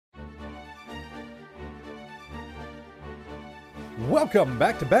Welcome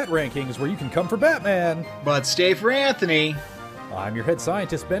back to Bat Rankings, where you can come for Batman. But stay for Anthony. I'm your head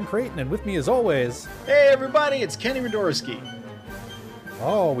scientist, Ben Creighton, and with me as always... Hey everybody, it's Kenny Radorsky.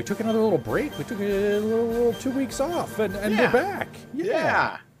 Oh, we took another little break. We took a little 2 weeks off, and we're back.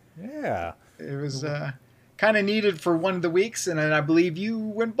 Yeah. It was kind of needed for one of the weeks, and then I believe you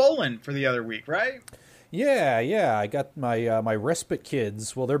went bowling for the other week, right? Yeah. I got my respite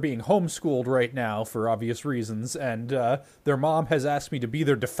kids. Well, they're being homeschooled right now for obvious reasons, and their mom has asked me to be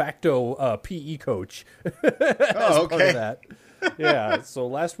their de facto PE coach. Oh, okay. Part of that. Yeah. So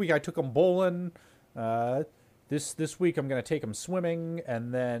last week I took them bowling. This week I'm going to take them swimming,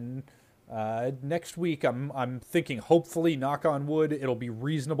 and then next week I'm thinking, hopefully, knock on wood, it'll be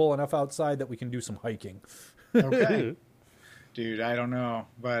reasonable enough outside that we can do some hiking. Okay. Dude, I don't know,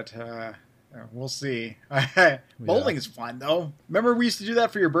 but we'll see. Bowling is fun, though. Remember we used to do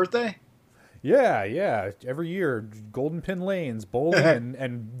that for your birthday? Yeah. Every year, Golden Pin Lanes, bowling,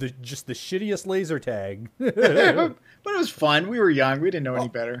 and just the shittiest laser tag. But it was fun. We were young. We didn't know any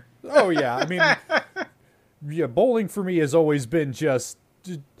better. Oh, yeah. I mean, yeah, bowling for me has always been just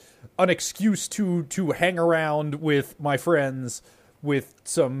an excuse to hang around with my friends with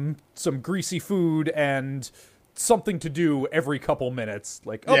some greasy food and something to do every couple minutes.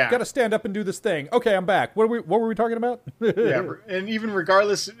 Like, gotta stand up and do this thing. Okay, I'm back. What were we talking about? Yeah, and even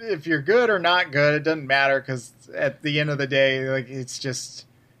regardless if you're good or not good, it doesn't matter, because at the end of the day, like, it's just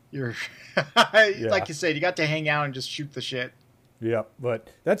you're like you said, you got to hang out and just shoot the shit. Yeah, but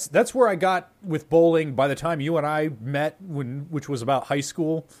that's where I got with bowling by the time you and I met, which was about high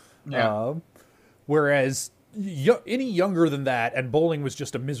school. Yeah. Whereas any younger than that, and bowling was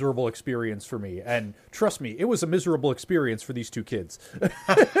just a miserable experience for me. And trust me, it was a miserable experience for these two kids.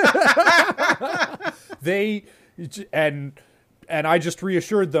 And I just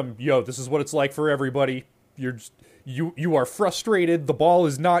reassured them, this is what it's like for everybody. You are frustrated. The ball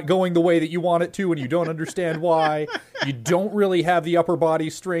is not going the way that you want it to, and you don't understand why. You don't really have the upper body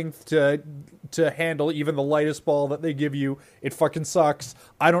strength to handle even the lightest ball that they give you. It fucking sucks.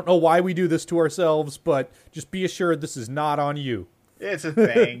 I don't know why we do this to ourselves, but just be assured this is not on you. It's a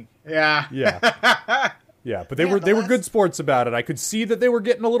thing. Yeah. Yeah, but they were good sports about it. I could see that they were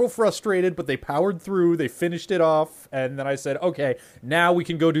getting a little frustrated, but they powered through. They finished it off, and then I said, "Okay, now we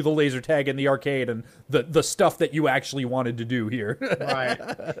can go do the laser tag in the arcade and the stuff that you actually wanted to do here." Right.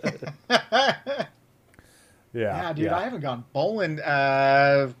 Yeah, dude, I haven't gone bowling.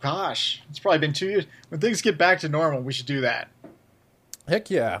 Gosh, it's probably been 2 years. When things get back to normal, we should do that. Heck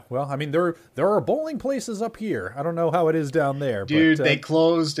yeah. Well, I mean, there are bowling places up here. I don't know how it is down there. Dude, but, they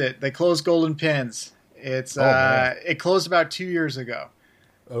closed it. They closed Golden Pins. It's it closed about 2 years ago.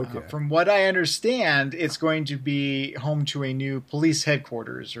 Okay. From what I understand, it's going to be home to a new police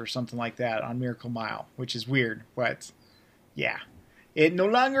headquarters or something like that on Miracle Mile, which is weird, but yeah, it no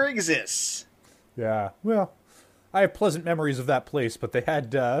longer exists. Yeah. Well, I have pleasant memories of that place, but they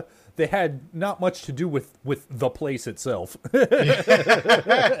had not much to do with the place itself.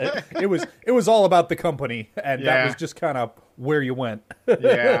 It was all about the company, and that was just kind of where you went.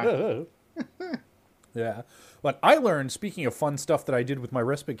 Yeah. Yeah. But I learned, speaking of fun stuff that I did with my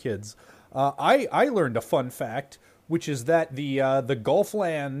respite kids, I learned a fun fact, which is that the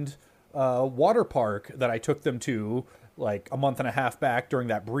Gulfland water park that I took them to like a month and a half back during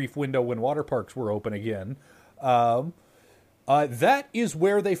that brief window when water parks were open again, that is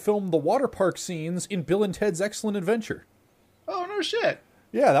where they filmed the water park scenes in Bill and Ted's Excellent Adventure. Oh, no shit.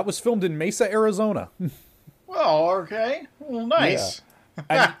 Yeah, that was filmed in Mesa, Arizona. Well, okay. Well, nice. Yeah.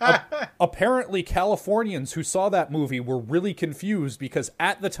 And apparently Californians who saw that movie were really confused because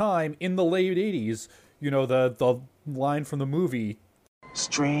at the time, in the late 80s, the line from the movie,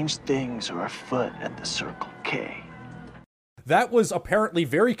 "Strange things are afoot at the Circle K." That was apparently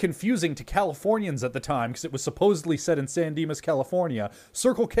very confusing to Californians at the time because it was supposedly set in San Dimas, California.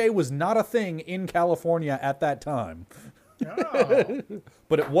 Circle K was not a thing in California at that time. Oh.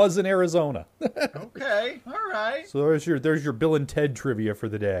 But it was in Arizona. Okay, all right. So there's your Bill and Ted trivia for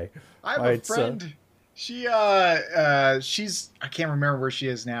the day. I have a friend. She's I can't remember where she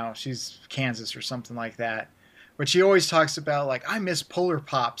is now. She's Kansas or something like that. But she always talks about, like, I miss Polar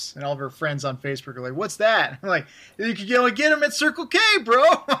Pops, and all of her friends on Facebook are like, "What's that?" I'm like, "You can only get them at Circle K, bro."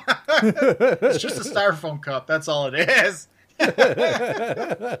 It's just a styrofoam cup. That's all it is.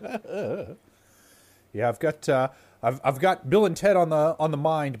 Yeah, I've got Bill and Ted on the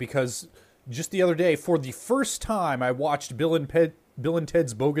mind because just the other day, for the first time, I watched Bill and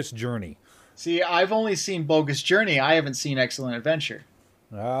Ted's Bogus Journey. See, I've only seen Bogus Journey. I haven't seen Excellent Adventure.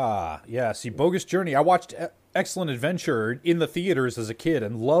 Ah, yeah. See, Bogus Journey. I watched Excellent Adventure in the theaters as a kid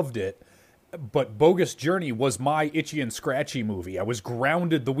and loved it. but Bogus Journey was my Itchy and Scratchy movie. I was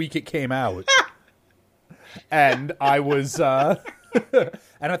grounded the week it came out. And I was, and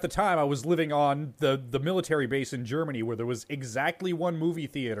at the time I was living on the military base in Germany where there was exactly one movie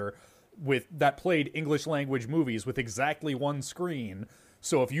theater that played English language movies with exactly one screen.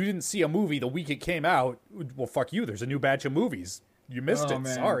 So if you didn't see a movie the week it came out, well, fuck you, there's a new batch of movies. You missed it,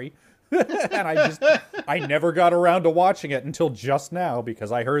 man. sorry. And I never got around to watching it until just now because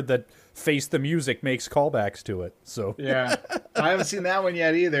I heard that Face the Music makes callbacks to it. So Yeah, I haven't seen that one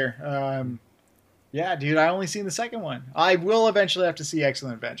yet either. Yeah, dude, I only seen the second one. I will eventually have to see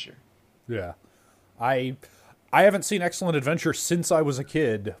Excellent Adventure. yeah, I haven't seen Excellent Adventure since I was a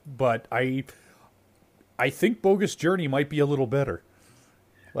kid, but I think Bogus Journey might be a little better.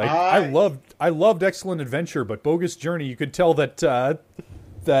 Like I loved Excellent Adventure, but Bogus Journey, you could tell that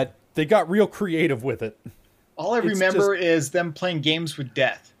that they got real creative with it. All I remember is them playing games with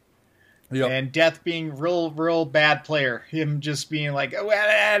Death. Yep. And Death being real bad player. Him just being like,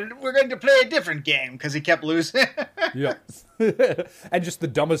 well, we're going to play a different game because he kept losing. Yeah. And just the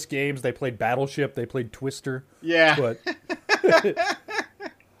dumbest games. They played Battleship. They played Twister. Yeah. But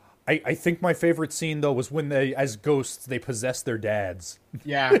I think my favorite scene, though, was when they, as ghosts, they possess their dads.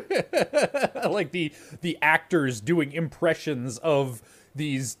 Yeah. Like the actors doing impressions of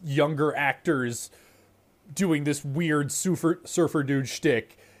these younger actors doing this weird surfer dude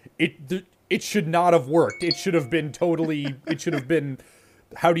shtick. It should not have worked. It should have been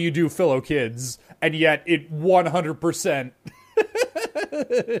how do you do, fellow kids? And yet it 100%.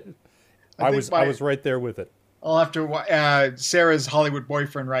 I was right there with it. I'll have to. Sarah's Hollywood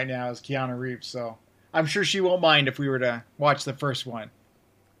boyfriend right now is Keanu Reeves, so I'm sure she won't mind if we were to watch the first one.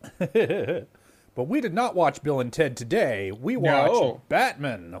 But we did not watch Bill and Ted today. We watched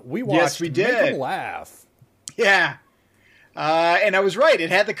Batman. We watched Yes, we did. Make 'Em Laugh. Yeah. And I was right. It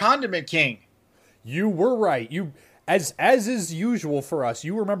had the Condiment King. You were right. You, as is usual for us,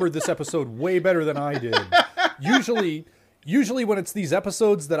 you remembered this episode way better than I did. Usually when it's these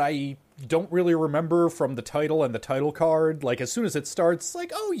episodes that I don't really remember from the title and the title card, like as soon as it starts,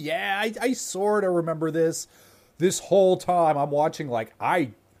 like, oh yeah, I sort of remember this. This whole time I'm watching, like,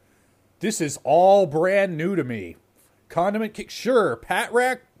 this is all brand new to me. Condiment King, sure. Pack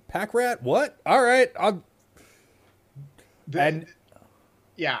Rat, what? All right,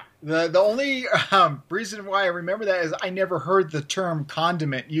 Yeah, the only reason why I remember that is I never heard the term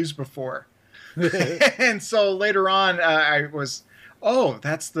condiment used before. And so later on, I was,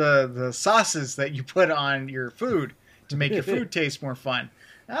 that's the sauces that you put on your food to make your food taste more fun.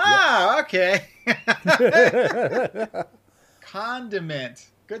 Okay. Condiment.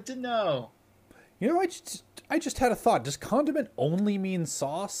 Good to know. You know, I just had a thought. Does condiment only mean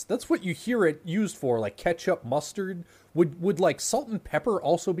sauce? That's what you hear it used for, like ketchup, mustard. Would like salt and pepper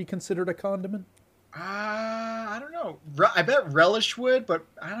also be considered a condiment? I don't know. I bet relish would, but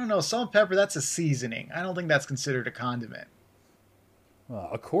I don't know. Salt and pepper, that's a seasoning. I don't think that's considered a condiment.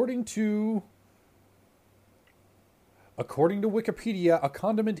 According to Wikipedia, a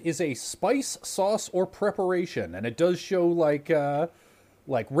condiment is a spice, sauce, or preparation, and it does show like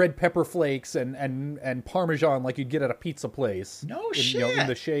red pepper flakes and Parmesan like you'd get at a pizza place. No shit. In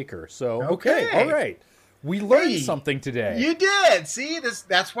the shaker. So okay, all right. We learned something today. You did. See,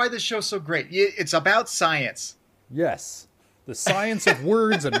 that's why this show's so great. It's about science. Yes. The science of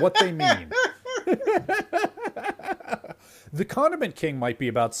words and what they mean. The Condiment King might be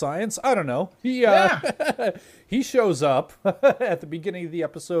about science. I don't know. He shows up at the beginning of the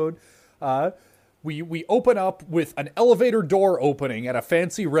episode. We open up with an elevator door opening at a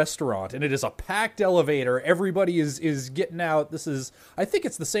fancy restaurant, and it is a packed elevator. Everybody is getting out. I think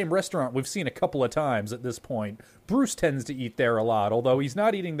it's the same restaurant we've seen a couple of times at this point. Bruce tends to eat there a lot, although he's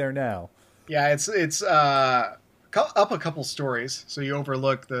not eating there now. Yeah, it's up a couple stories, so you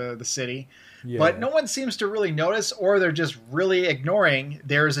overlook the city. Yeah. But no one seems to really notice, or they're just really ignoring.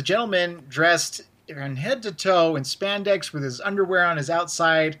 There's a gentleman dressed from head to toe in spandex with his underwear on his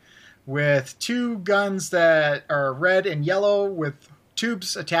outside, with two guns that are red and yellow with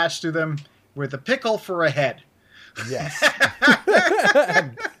tubes attached to them, with a pickle for a head. Yes.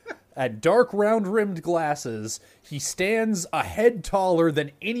 and dark round-rimmed glasses. He stands a head taller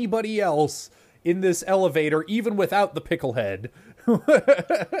than anybody else in this elevator, even without the pickle head.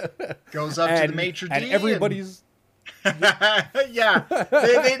 Goes up to the maitre d'. And everybody's... Yeah.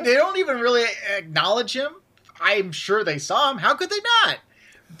 They don't even really acknowledge him. I'm sure they saw him. How could they not?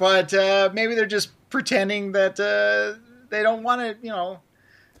 But maybe they're just pretending that they don't want to,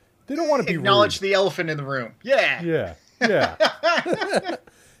 they don't want to be acknowledge rude. the elephant in the room. Yeah. Yeah.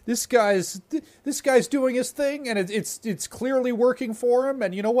 this guy's doing his thing, and it's clearly working for him.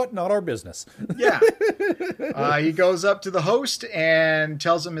 And you know what? Not our business. Yeah. He goes up to the host and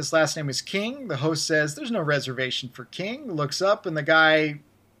tells him his last name is King. The host says, "There's no reservation for King." Looks up, and the guy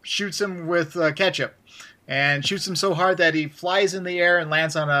shoots him with ketchup, and shoots him so hard that he flies in the air and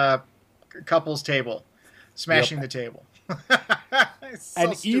lands on a couple's table, smashing the table. So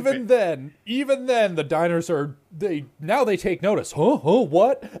and stupid. even then, the diners they take notice. Huh?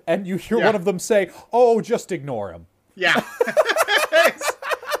 What? And you hear one of them say, "Oh, just ignore him." Yeah.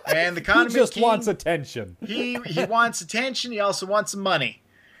 And the He condiment just king, wants attention. He wants attention. He also wants some money.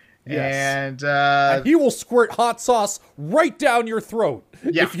 Yes. And He will squirt hot sauce right down your throat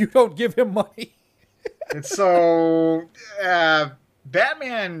if you don't give him money. and so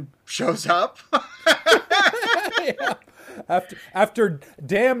Batman shows up. Yeah. After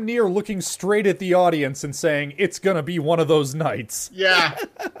damn near looking straight at the audience and saying, "It's gonna be one of those nights." Yeah.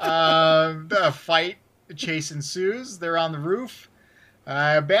 The fight, the chase ensues. They're on the roof.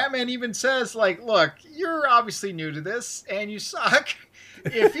 Batman even says, like, "Look, you're obviously new to this, and you suck.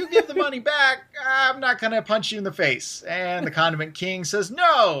 If you give the money back, I'm not going to punch you in the face." And the Condiment King says,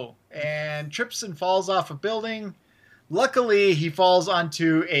 "No," and trips and falls off a building. Luckily, he falls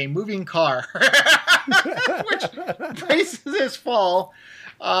onto a moving car, which braces his fall.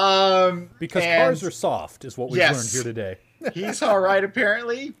 Because cars are soft, is what we've learned here today. He's all right,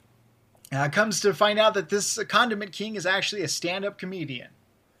 apparently. Comes to find out that this Condiment King is actually a stand-up comedian.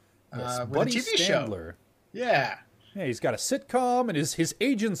 Yes, with Buddy a TV Standler. show. Yeah. Yeah, he's got a sitcom, and his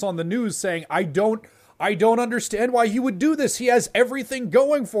agents on the news saying, I don't understand why he would do this. He has everything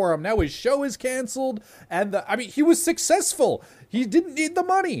going for him. Now his show is canceled, and he was successful. He didn't need the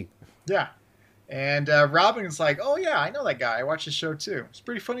money. Yeah. And Robin's like, "Oh, yeah, I know that guy. I watched his show, too. He's a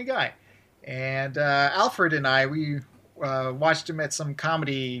pretty funny guy." And Alfred and we watched him at some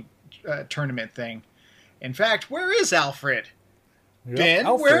comedy tournament thing. In fact, where is Alfred? Yep, Ben,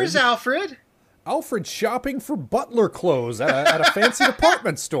 Alfred. where's Alfred? Alfred's shopping for butler clothes at a fancy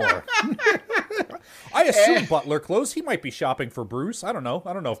department store. I assume butler clothes. He might be shopping for Bruce. I don't know.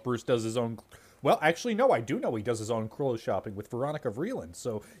 I don't know if Bruce does his own. Well, actually, no. I do know he does his own clothes shopping with Veronica Vreeland.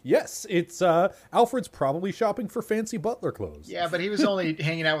 So yes, it's Alfred's probably shopping for fancy butler clothes. Yeah, but he was only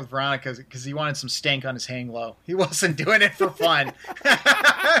hanging out with Veronica because he wanted some stank on his hang low. He wasn't doing it for fun.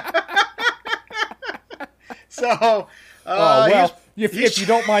 So, if you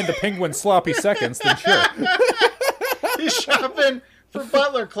don't mind the penguin sloppy seconds, then sure. He's shopping for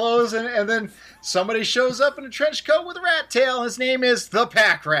butler clothes, and then somebody shows up in a trench coat with a rat tail. His name is the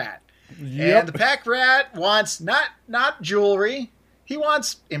Pack Rat. Yep. And the Pack Rat wants not jewelry. He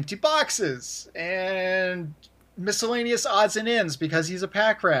wants empty boxes and miscellaneous odds and ends because he's a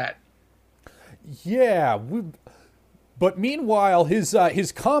Pack Rat. Yeah, but meanwhile,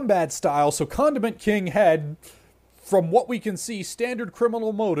 his combat style, so Condiment King had, from what we can see, standard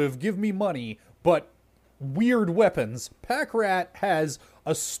criminal motive, give me money, but weird weapons. Pack Rat has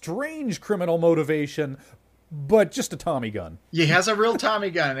a strange criminal motivation, but just a Tommy gun. He has a real Tommy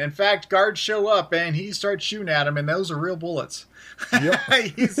gun. In fact, guards show up and he starts shooting at him, and those are real bullets. Yep.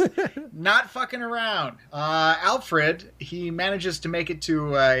 He's not fucking around. Alfred, he manages to make it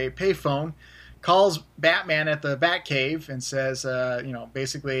to a payphone, calls Batman at the Batcave and says,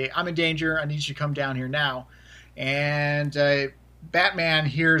 basically, "I'm in danger. I need you to come down here now." And Batman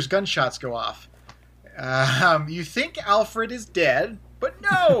hears gunshots go off. You think Alfred is dead, but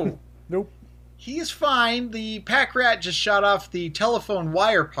no. Nope. He is fine. The Pack Rat just shot off the telephone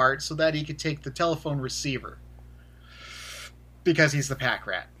wire part so that he could take the telephone receiver. Because he's the Pack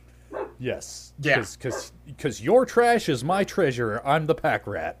Rat. Yes. Yeah. Because your trash is my treasure. I'm the Pack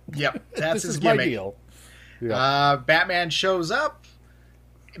Rat. Yep. That's This his is gimmick. my deal. Yeah. Batman shows up.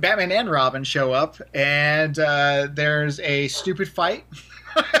 Batman and Robin show up, and there's a stupid fight.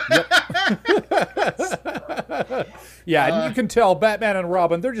 Yeah, and you can tell Batman and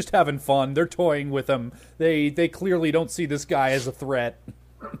Robin, they're just having fun. They're toying with him. They clearly don't see this guy as a threat.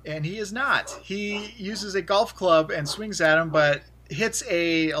 And he is not. He uses a golf club and swings at him, but hits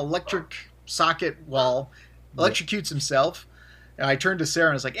a electric socket wall, electrocutes himself. And I turned to Sarah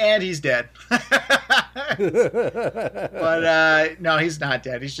and was like, "And he's dead." But no, he's not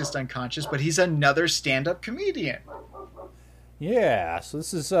dead. He's just unconscious. But he's another stand-up comedian. Yeah, so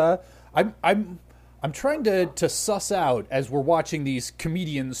this is I'm trying to suss out, as we're watching these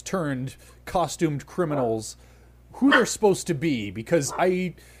comedians turned costumed criminals, who they're supposed to be, because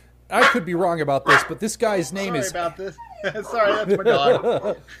I could be wrong about this, but this guy's name is... Sorry about this. Sorry, that's my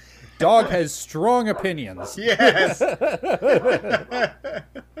dog. Dog has strong opinions. Yes.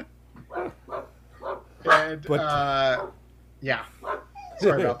 And, But- yeah.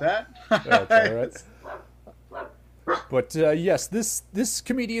 Sorry about that. That's all right. But yes, this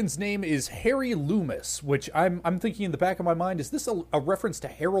comedian's name is Harry Loomis, which I'm thinking in the back of my mind, is this a reference to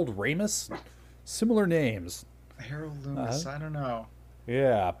Harold Ramis? Similar names. Harold Loomis, I don't know.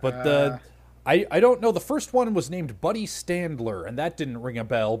 Yeah, but I don't know. The first one was named Buddy Standler, and that didn't ring a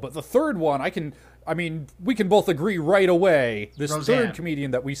bell. But the third one, we can both agree right away. This Roseanne. third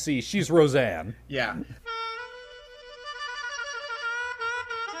comedian that we see, she's Roseanne. Yeah.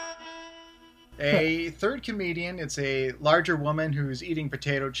 A third comedian, it's a larger woman who's eating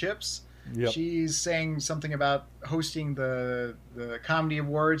potato chips. Yep. She's saying something about hosting the comedy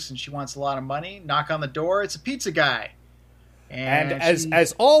awards, and she wants a lot of money. Knock on the door. It's a pizza guy. And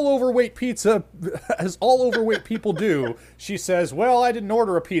as all overweight people do, she says, "Well, I didn't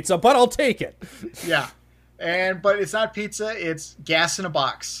order a pizza, but I'll take it." Yeah, but it's not pizza; it's gas in a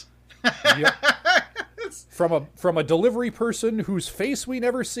box. Yep. From a delivery person whose face we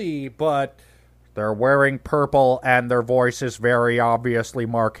never see, but they're wearing purple and their voice is very obviously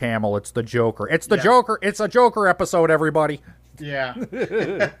Mark Hamill. It's the Joker. It's the Joker. It's a Joker episode, everybody. Yeah.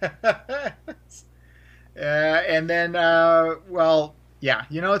 And then,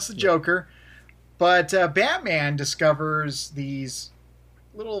 it's the Joker. But Batman discovers these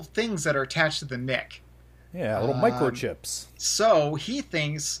little things that are attached to the neck. Yeah, little microchips. So he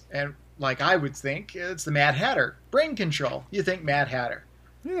thinks, and like I would think, it's the Mad Hatter. Brain control. You think Mad Hatter.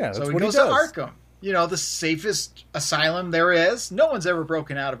 Yeah, that's so he what goes he does. to Arkham. The safest asylum there is. No one's ever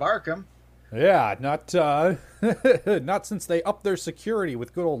broken out of Arkham. Yeah, not since they upped their security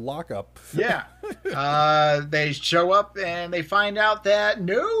with good old lockup. Yeah. They show up and they find out that,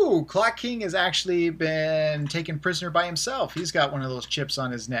 no, Clock King has actually been taken prisoner by himself. He's got one of those chips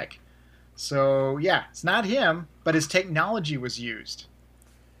on his neck. So, yeah, it's not him, but his technology was used.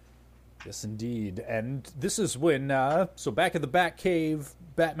 Yes, indeed. And this is when, back at the Batcave,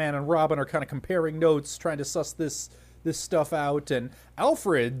 Batman and Robin are kind of comparing notes, trying to suss this stuff out, and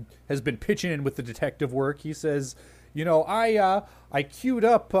Alfred has been pitching in with the detective work. He says, I queued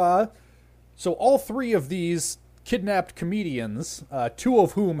up, so all three of these kidnapped comedians, two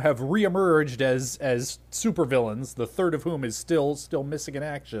of whom have reemerged as supervillains, the third of whom is still missing in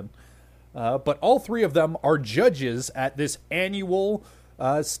action. But all three of them are judges at this annual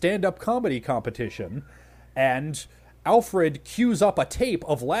stand-up comedy competition, and Alfred cues up a tape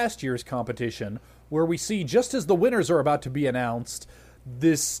of last year's competition where we see, just as the winners are about to be announced,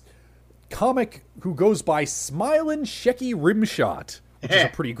 this comic who goes by Smilin' Shecky Rimshot, which is a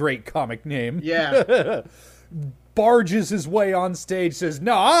pretty great comic name. Yeah. Barges his way on stage, says,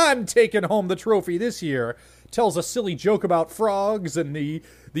 "No, I'm taking home the trophy this year." Tells a silly joke about frogs, and the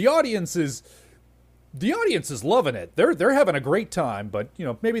audience is loving it. They're having a great time, but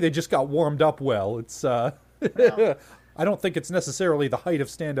maybe they just got warmed up well. It's I don't think it's necessarily the height of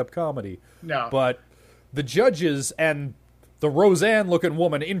stand-up comedy. No. But the judges and the Roseanne-looking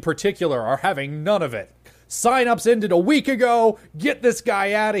woman in particular are having none of it. Sign-ups ended a week ago. Get this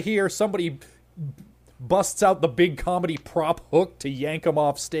guy out of here. Somebody busts out the big comedy prop hook to yank him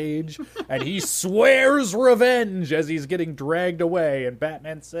off stage, and he swears revenge as he's getting dragged away. And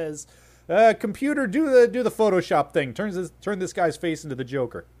Batman says, "Computer, do the Photoshop thing. Turn this guy's face into the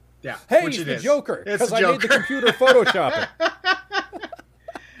Joker." Yeah. Hey, which it's it the is. Joker, It's because the I made the computer Photoshop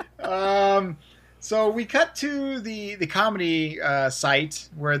it. So we cut to the comedy site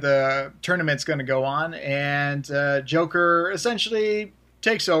where the tournament's going to go on, and Joker essentially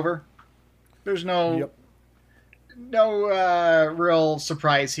takes over. There's no real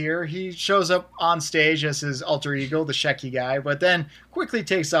surprise here. He shows up on stage as his alter ego, the Shecky guy, but then quickly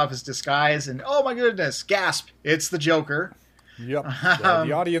takes off his disguise, and oh my goodness, gasp, it's the Joker. Yep.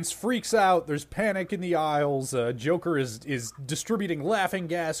 The audience freaks out. There's panic in the aisles. Joker is distributing laughing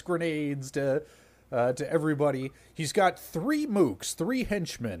gas grenades to everybody. He's got three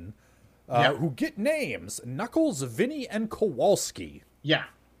henchmen who get names: Knuckles, Vinny, and Kowalski. Yeah.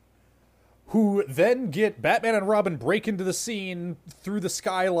 Who then get Batman and Robin break into the scene through the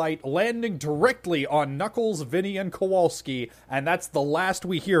skylight, landing directly on Knuckles, Vinny, and Kowalski, and that's the last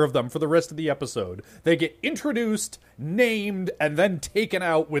we hear of them for the rest of the episode. They get introduced, named, and then taken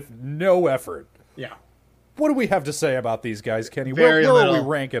out with no effort. Yeah. What do we have to say about these guys, Kenny? Very Where little. are we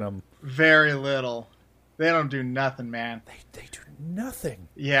ranking them? Very little. They don't do nothing, man. They do nothing.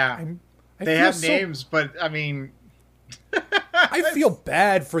 Yeah. I they feel have names, but I mean... I feel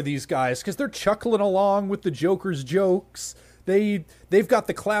bad for these guys because they're chuckling along with the Joker's jokes. They've got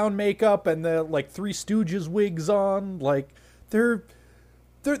the clown makeup and the Three Stooges wigs on. They're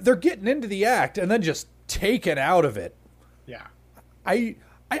getting into the act and then just taken out of it. Yeah. I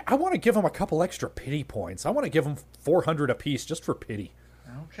want to give them a couple extra pity points. I want to give them 400 apiece just for pity.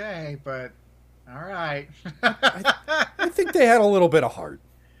 Okay, but all right. I think they had a little bit of heart.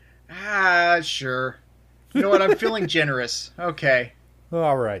 Sure. You know what? I'm feeling generous. Okay.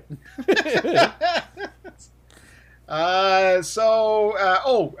 All right.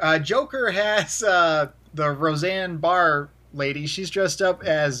 Joker has the Roseanne Barr lady. She's dressed up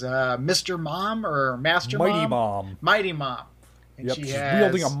as Mr. Mom or Master Mighty Mom. Mighty Mom. And Yep, she's she's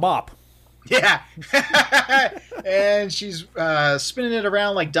wielding a mop. Yeah. And she's spinning it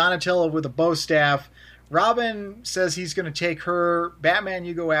around like Donatello with a bow staff. Robin says he's going to take her. Batman,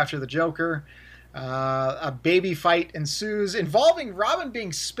 you go after the Joker. A baby fight ensues involving Robin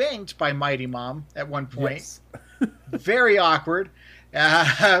being spanked by Mighty Mom at one point. Yes. Very awkward.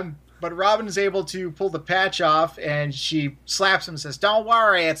 But Robin is able to pull the patch off, and she slaps him and says, "Don't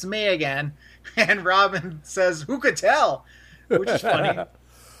worry, it's me again." And Robin says, "Who could tell?" Which is funny.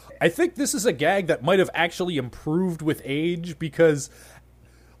 I think this is a gag that might have actually improved with age, because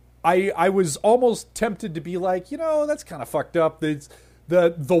I was almost tempted to be like, that's kind of fucked up.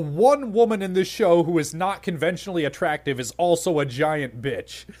 The one woman in this show who is not conventionally attractive is also a giant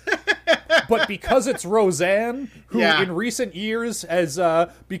bitch. But because it's Roseanne, who in recent years has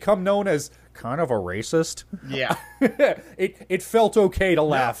become known as kind of a racist, it felt okay to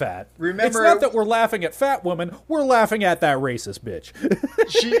laugh at. Remember, it's not that we're laughing at fat women; we're laughing at that racist bitch.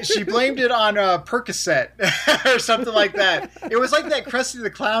 she blamed it on Percocet or something like that. It was like that Krusty the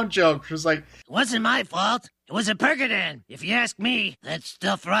Clown joke. It was like, "It wasn't my fault. It was a Percodan. If you ask me, that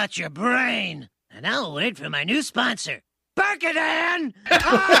stuff rots your brain." And I'll wait for my new sponsor, Percodan!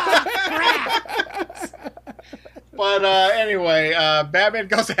 Oh, crap! But anyway, Batman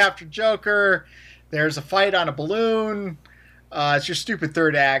goes after Joker. There's a fight on a balloon. It's your stupid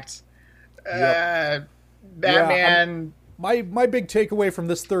third act. Batman... My big takeaway from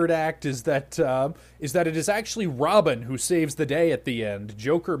this third act is that it is actually Robin who saves the day at the end.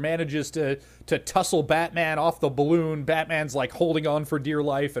 Joker manages to tussle Batman off the balloon. Batman's like holding on for dear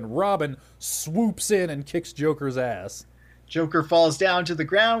life, and Robin swoops in and kicks Joker's ass. Joker falls down to the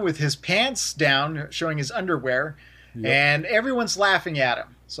ground with his pants down, showing his underwear, and everyone's laughing at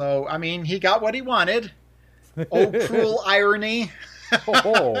him. So, I mean, he got what he wanted. Oh, cruel irony. He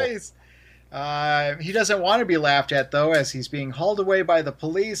doesn't want to be laughed at, though, as he's being hauled away by the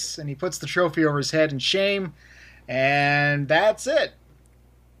police, and he puts the trophy over his head in shame, and that's it.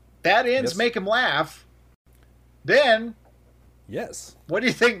 That ends Make Him Laugh. Then, what do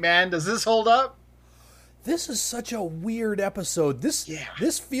you think, man? Does this hold up? This is such a weird episode. This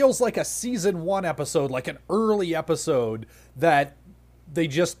feels like a season 1 episode, like an early episode that they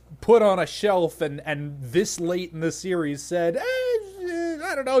just put on a shelf and this late in the series said,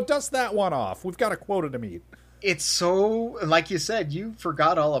 I don't know, dust that one off. We've got a quota to meet. It's so, like you said, you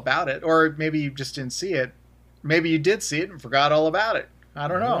forgot all about it. Or maybe you just didn't see it. Maybe you did see it and forgot all about it. I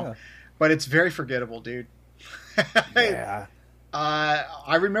don't know. Yeah. But it's very forgettable, dude. Yeah.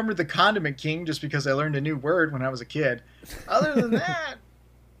 I remember the Condiment King just because I learned a new word when I was a kid. Other than that,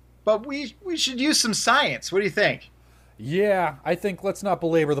 but we should use some science. What do you think? Yeah, I think let's not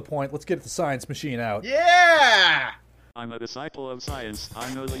belabor the point. Let's get the science machine out. Yeah! I'm a disciple of science.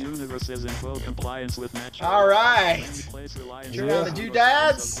 I know the universe is in full compliance with nature. All right. Turn on the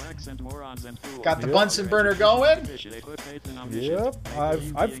doodads. Got the Bunsen burner going. Yep.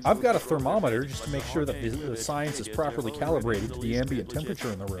 I've got a thermometer just to make sure that the science is properly calibrated to the ambient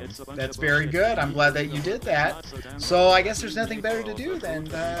temperature in the room. That's very good. I'm glad that you did that. So I guess there's nothing better to do than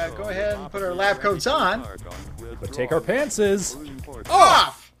go ahead and put our lab coats on. But take our pantses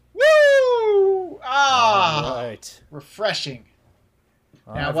off! Woo! Ah! All right. Refreshing.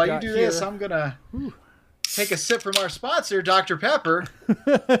 Now, while you do this, I'm going to take a sip from our sponsor, Dr. Pepper.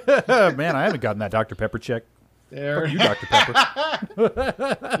 Man, I haven't gotten that Dr. Pepper check. There. You, Dr.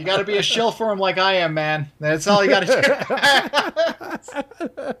 Pepper. You got to be a shill for him like I am, man. That's all you got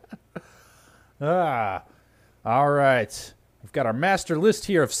to do. All right. We've got our master list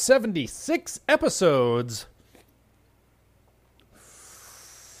here of 76 episodes.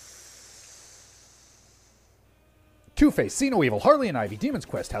 Two-Face, See No Evil, Harley and Ivy, Demon's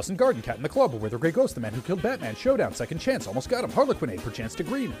Quest, House and Garden, Cat in the Club, Wither Grey Ghost, The Man Who Killed Batman, Showdown, Second Chance, Almost Got Him, Harlequinade, Perchance to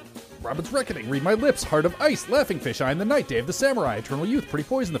Green, Robin's Reckoning, Read My Lips, Heart of Ice, Laughing Fish, Eye in the Night, Day of the Samurai, Eternal Youth, Pretty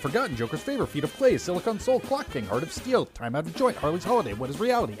Poison, The Forgotten, Joker's Favor, Feet of Clay, Silicon Soul, Clock King, Heart of Steel, Time Out of Joint, Harley's Holiday, What is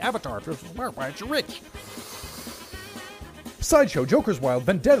Reality, Avatar, Fears of Smart, Why Aren't You Rich? Sideshow, Joker's Wild,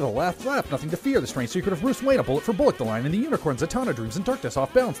 Vendetta, Laugh, Nothing to Fear, The Strange Secret of Bruce Wayne, A Bullet for Bullock, The Lion and the Unicorn, Zatanna, Dreams in Darkness,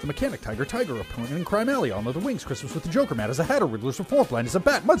 Off Balance, The Mechanic, Tiger, Opponent in Crime Alley, On the Wings, Christmas with the Joker, Mad as a Hatter, Riddler's Reform, Blind as a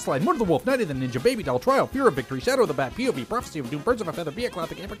Bat, Mudslide, Murder the Wolf, Night of the Ninja, Baby Doll, Trial, Fear of Victory, Shadow of the Bat, POV, Prophecy of Doom, Birds of a Feather, Be a Cloud,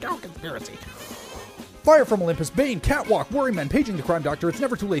 The Game of Cow Conspiracy. Fire from Olympus, Bane, Catwalk, Worryman, Paging the Crime Doctor, It's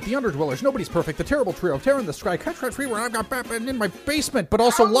Never Too Late, The Underdwellers, Nobody's Perfect, The Terrible Trio, Terror in the Sky, Contract Free, where I've got Batman in my basement, but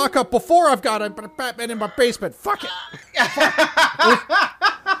also Lock Up before I've got a Batman in my basement. Fuck it.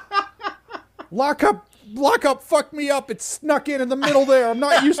 Lock Up fucked me up. It snuck in the middle there. I'm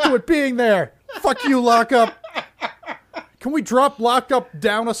not used to it being there. Fuck you, Lock Up. Can we drop Lock Up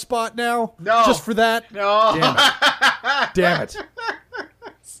down a spot now? No. Just for that? No. Damn it.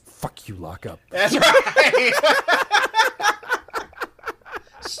 Fuck you, Lock Up. That's right.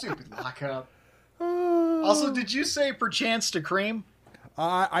 Stupid Lockup. Also, did you say perchance to cream?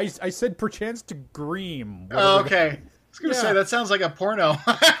 I said perchance to Greem. Oh, okay. I was going to say, that sounds like a porno.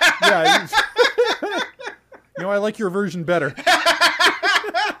 Yeah. I like your version better.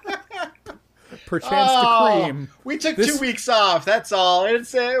 Perchance to cream. We took 2 weeks off. That's all. We're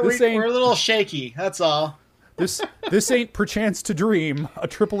a little shaky. That's all. This ain't perchance to dream, a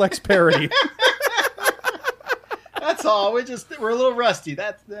triple X parody. That's all. We're a little rusty.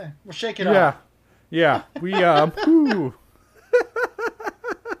 We'll shake it off. Yeah. We whew.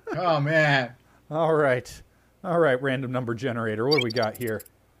 Oh man. All right, random number generator. What do we got here?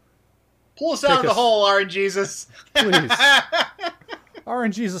 Pull us out of the hole, RNGesus. Please.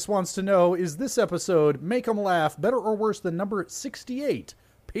 RNGesus wants to know, is this episode Make 'em Laugh better or worse than number 68,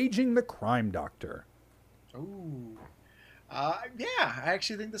 Paging the Crime Doctor? Ooh. Yeah, I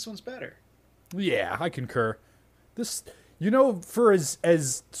actually think this one's better. Yeah, I concur. This, for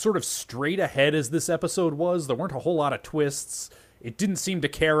as sort of straight ahead as this episode was, there weren't a whole lot of twists. It didn't seem to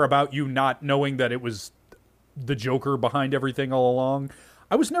care about you not knowing that it was the Joker behind everything all along.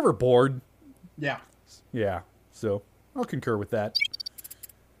 I was never bored. Yeah. Yeah, so I'll concur with that.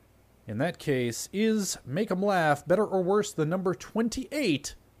 In that case, is Make 'em Laugh better or worse than number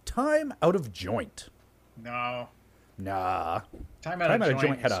 28, Time Out of Joint? No. Nah. Time Out of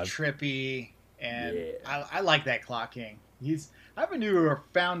Joint is trippy, and I like that Clocking. I have a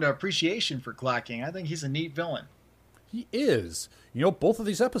newfound appreciation for Clocking. I think he's a neat villain. He is. Both of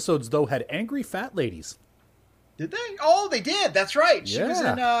these episodes, though, had angry fat ladies. Did they? Oh, they did. That's right. She was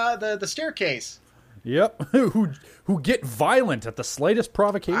in the staircase. Yep. who get violent at the slightest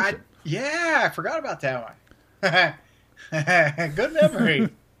provocation. I forgot about that one. Good memory.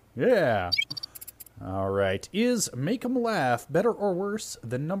 Yeah. All right. Is Make 'em Laugh better or worse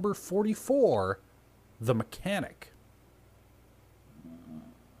than number 44, The Mechanic?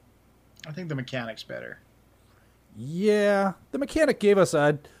 I think The Mechanic's better. Yeah. The Mechanic gave us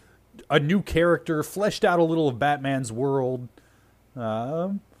a new character, fleshed out a little of Batman's world.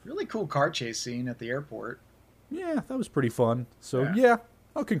 Really cool car chase scene at the airport. Yeah, that was pretty fun. So, yeah,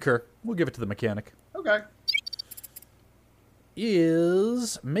 I'll concur. We'll give it to The Mechanic. Okay.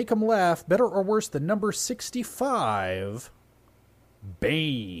 Is Make 'em Laugh better or worse than number 65,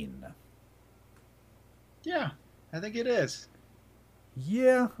 Bane? Yeah, I think it is.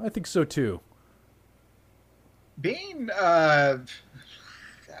 Yeah, I think so too. Bane, that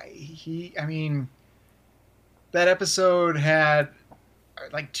episode had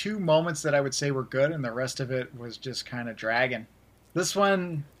like 2 moments that I would say were good, and the rest of it was just kind of dragging. This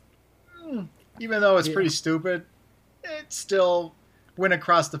one, even though it's pretty stupid, it still went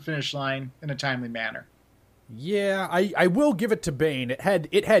across the finish line in a timely manner. Yeah, I will give it to Bane.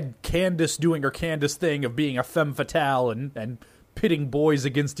 It had Candace doing her Candace thing of being a femme fatale and pitting boys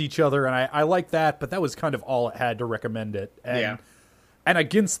against each other, and I like that, but that was kind of all it had to recommend it. And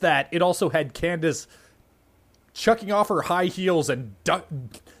against that, it also had Candace chucking off her high heels and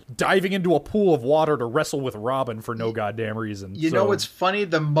diving into a pool of water to wrestle with Robin for no goddamn reason. You know what's funny?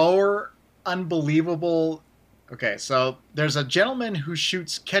 The more unbelievable... Okay, so there's a gentleman who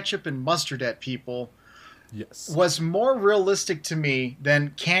shoots ketchup and mustard at people. Yes. Was more realistic to me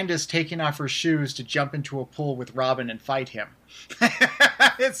than Candace taking off her shoes to jump into a pool with Robin and fight him.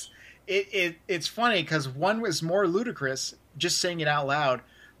 It's funny because one was more ludicrous, just saying it out loud,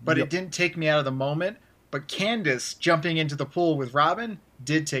 but it didn't take me out of the moment. But Candace jumping into the pool with Robin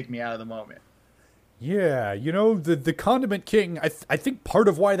did take me out of the moment. Yeah, the Condiment King, I think part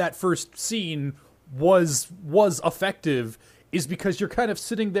of why that first scene was effective is because you're kind of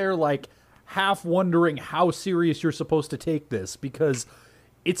sitting there like half wondering how serious you're supposed to take this, because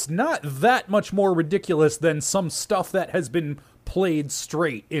it's not that much more ridiculous than some stuff that has been played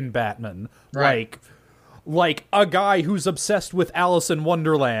straight in Batman. Right. Like a guy who's obsessed with Alice in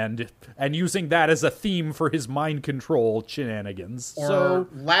Wonderland and using that as a theme for his mind control shenanigans. Or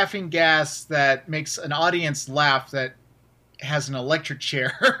laughing gas that makes an audience laugh that has an electric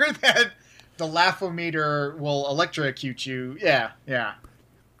chair that the laugh-o-meter will electrocute you. Yeah.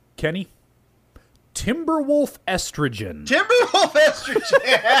 Kenny? Timberwolf estrogen. Timberwolf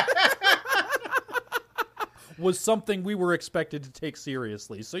estrogen! was something we were expected to take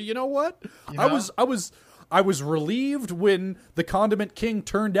seriously. So you know what? You know? I was relieved when the Condiment King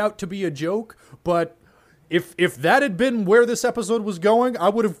turned out to be a joke, but if that had been where this episode was going, I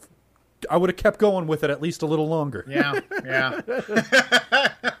would have kept going with it at least a little longer. Yeah.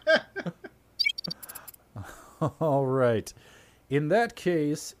 All right. In that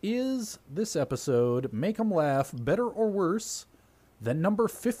case, is this episode Make 'em Laugh better or worse than number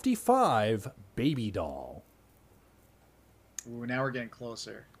 55, Baby Doll? Ooh, now we're getting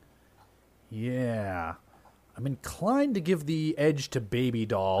closer. Yeah. I'm inclined to give the edge to Baby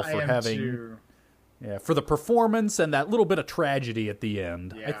Doll for having too. Yeah, for the performance and that little bit of tragedy at the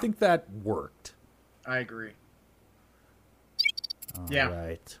end. Yeah. I think that worked. I agree. All Yeah.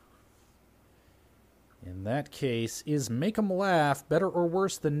 right. In that case, is Make 'em Laugh better or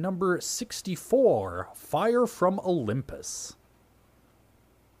worse than number 64, Fire from Olympus?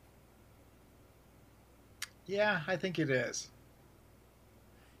 Yeah, I think it is.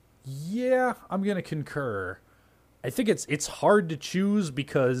 Yeah, I'm going to concur. I think it's hard to choose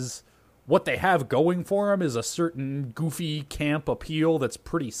because what they have going for them is a certain goofy camp appeal that's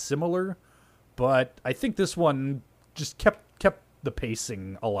pretty similar, but I think this one just kept the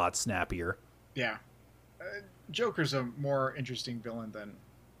pacing a lot snappier. Yeah. Joker's a more interesting villain than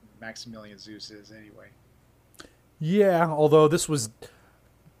Maximilian Zeus is anyway. Yeah, although this was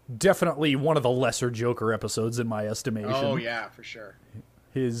definitely one of the lesser Joker episodes in my estimation. Oh, yeah, for sure.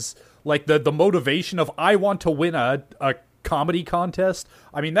 His, like, the motivation of, I want to win a comedy contest.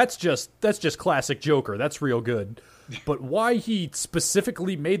 I mean, that's just classic Joker. That's real good. But why he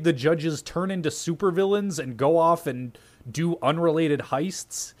specifically made the judges turn into supervillains and go off and do unrelated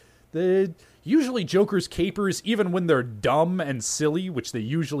heists, usually Joker's capers, even when they're dumb and silly, which they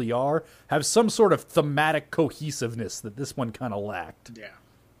usually are, have some sort of thematic cohesiveness that this one kind of lacked. Yeah.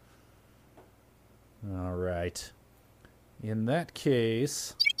 All right. In that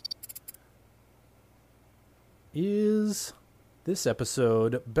case, is this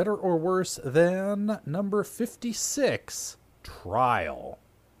episode better or worse than number 56, Trial?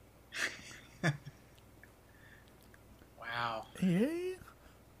 Wow. Yeah,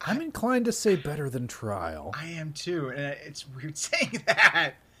 I'm inclined to say better than Trial. I am too, and it's weird saying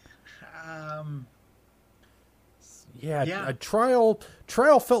that. Yeah. Trial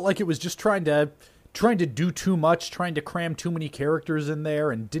felt like it was just trying to do too much, trying to cram too many characters in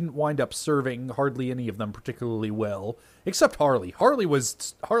there, and didn't wind up serving hardly any of them particularly well, except Harley.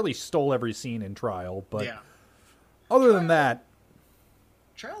 Harley stole every scene in Trial, but Yeah. other than that,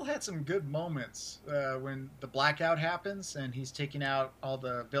 Trial had some good moments when the blackout happens and he's taking out all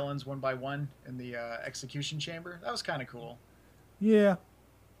the villains one by one in the execution chamber. That was kind of cool. yeah.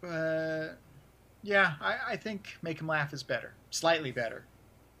 But yeah, I think Make 'em Laugh is better, slightly better.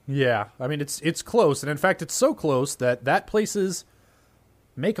 Yeah, I mean, it's close, and in fact, it's so close that places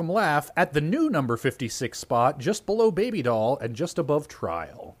Make 'em Laugh at the new number 56 spot, just below Baby Doll and just above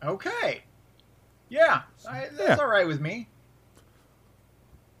Trial. Okay. Yeah, that's all right with me.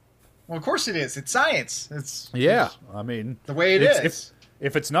 Well, of course it is. It's science. It's I mean, the way it is.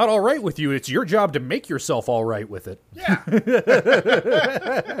 If it's not all right with you, it's your job to make yourself all right with it. Yeah.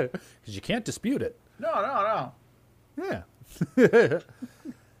 Because you can't dispute it. No. Yeah.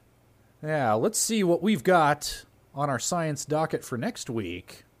 Yeah, let's see what we've got on our science docket for next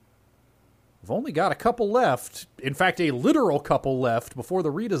week. We've only got a couple left. In fact, a literal couple left before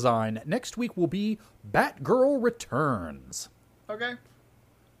the redesign. Next week will be Batgirl Returns. Okay.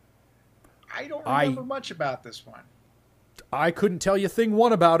 I don't remember much about this one. I couldn't tell you thing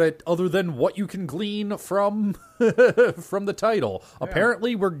one about it other than what you can glean from from the title. Yeah.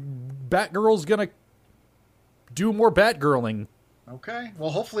 Apparently, Batgirl's gonna do more Batgirling. Okay.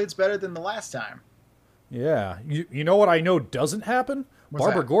 Well, hopefully it's better than the last time. Yeah. You know what I know doesn't happen? What's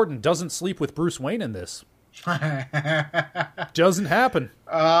Barbara that? Gordon doesn't sleep with Bruce Wayne in this. Doesn't happen.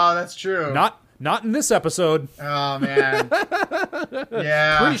 Oh, that's true. Not in this episode. Oh, man.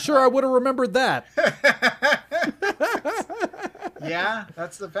 Yeah. Pretty sure I would have remembered that. Yeah,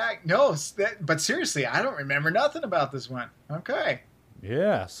 that's the fact. No, but seriously, I don't remember nothing about this one. Okay.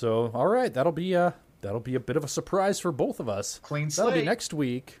 Yeah, so all right, that'll be a bit of a surprise for both of us. Clean slate. That'll be next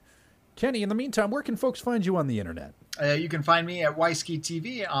week. Kenny, in the meantime, where can folks find you on the internet? You can find me at Wisky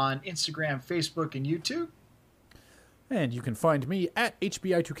TV on Instagram, Facebook, and YouTube. And you can find me at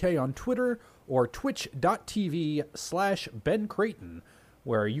HBI2K on Twitter or twitch.tv/Ben Creighton,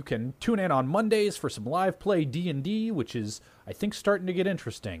 where you can tune in on Mondays for some live play D&D, which is, I think, starting to get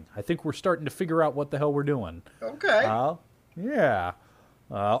interesting. I think we're starting to figure out what the hell we're doing. Okay. Yeah.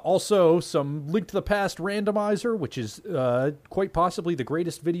 Also, some Link to the Past randomizer, which is quite possibly the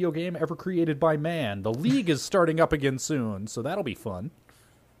greatest video game ever created by man. The League is starting up again soon, so that'll be fun.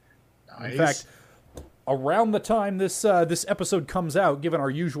 Nice. In fact, around the time this episode comes out, given our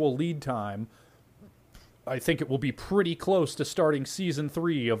usual lead time, I think it will be pretty close to starting Season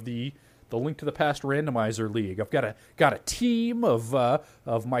 3 of the Link to the Past Randomizer League. I've got a team of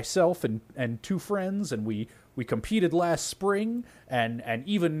myself and two friends, and we competed last spring and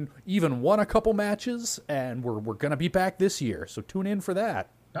even won a couple matches, and we're gonna be back this year. So tune in for that.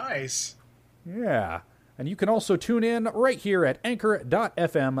 Nice. Yeah. And you can also tune in right here at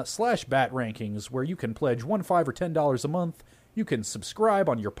anchor.fm/batrankings, where you can pledge $1, $5, or $10 a month. You can subscribe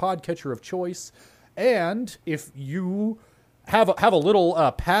on your podcatcher of choice. And if you have a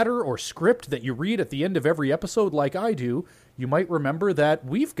little patter or script that you read at the end of every episode like I do, you might remember that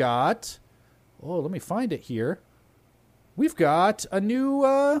we've got... Oh, let me find it here. We've got a new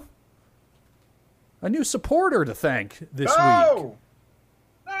supporter to thank this week. Oh!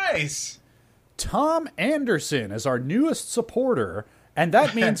 Nice! Tom Anderson is our newest supporter, and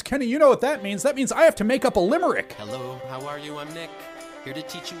that means, Kenny, you know what that means. That means I have to make up a limerick. Hello, how are you? I'm Nick, here to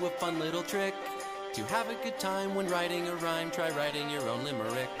teach you a fun little trick. To have a good time when writing a rhyme, try writing your own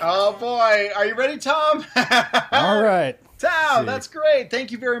limerick. Oh boy, are you ready, Tom? All right. Tom, that's great.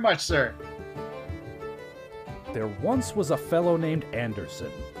 Thank you very much, sir. There once was a fellow named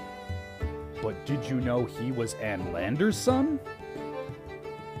Anderson. But did you know he was Ann Landers' son?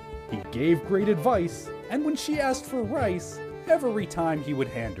 He gave great advice, and when she asked for rice, every time he would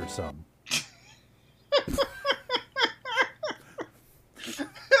hand her some.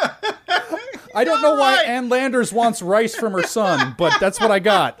 I don't know why Ann Landers wants rice from her son, but that's what I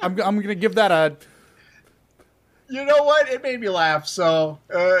got. I'm going to give that a... You know what? It made me laugh, so,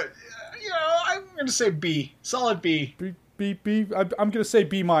 I'm going to say B. Solid B. B. I'm going to say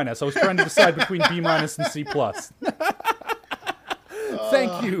B-. I was trying to decide between B- and C+.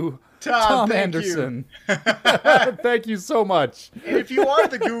 Thank you, Tom Anderson. Thank you so much. And if you are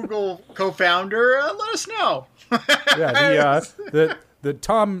the Google co-founder, let us know. Yeah, the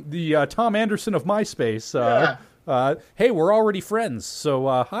Tom Anderson of MySpace. Hey, we're already friends, so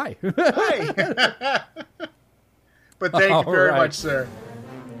hi. Hi. But thank you very much, sir.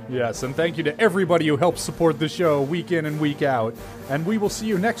 Yes, and thank you to everybody who helps support the show week in and week out. And we will see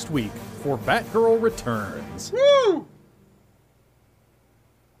you next week for Batgirl Returns. Woo!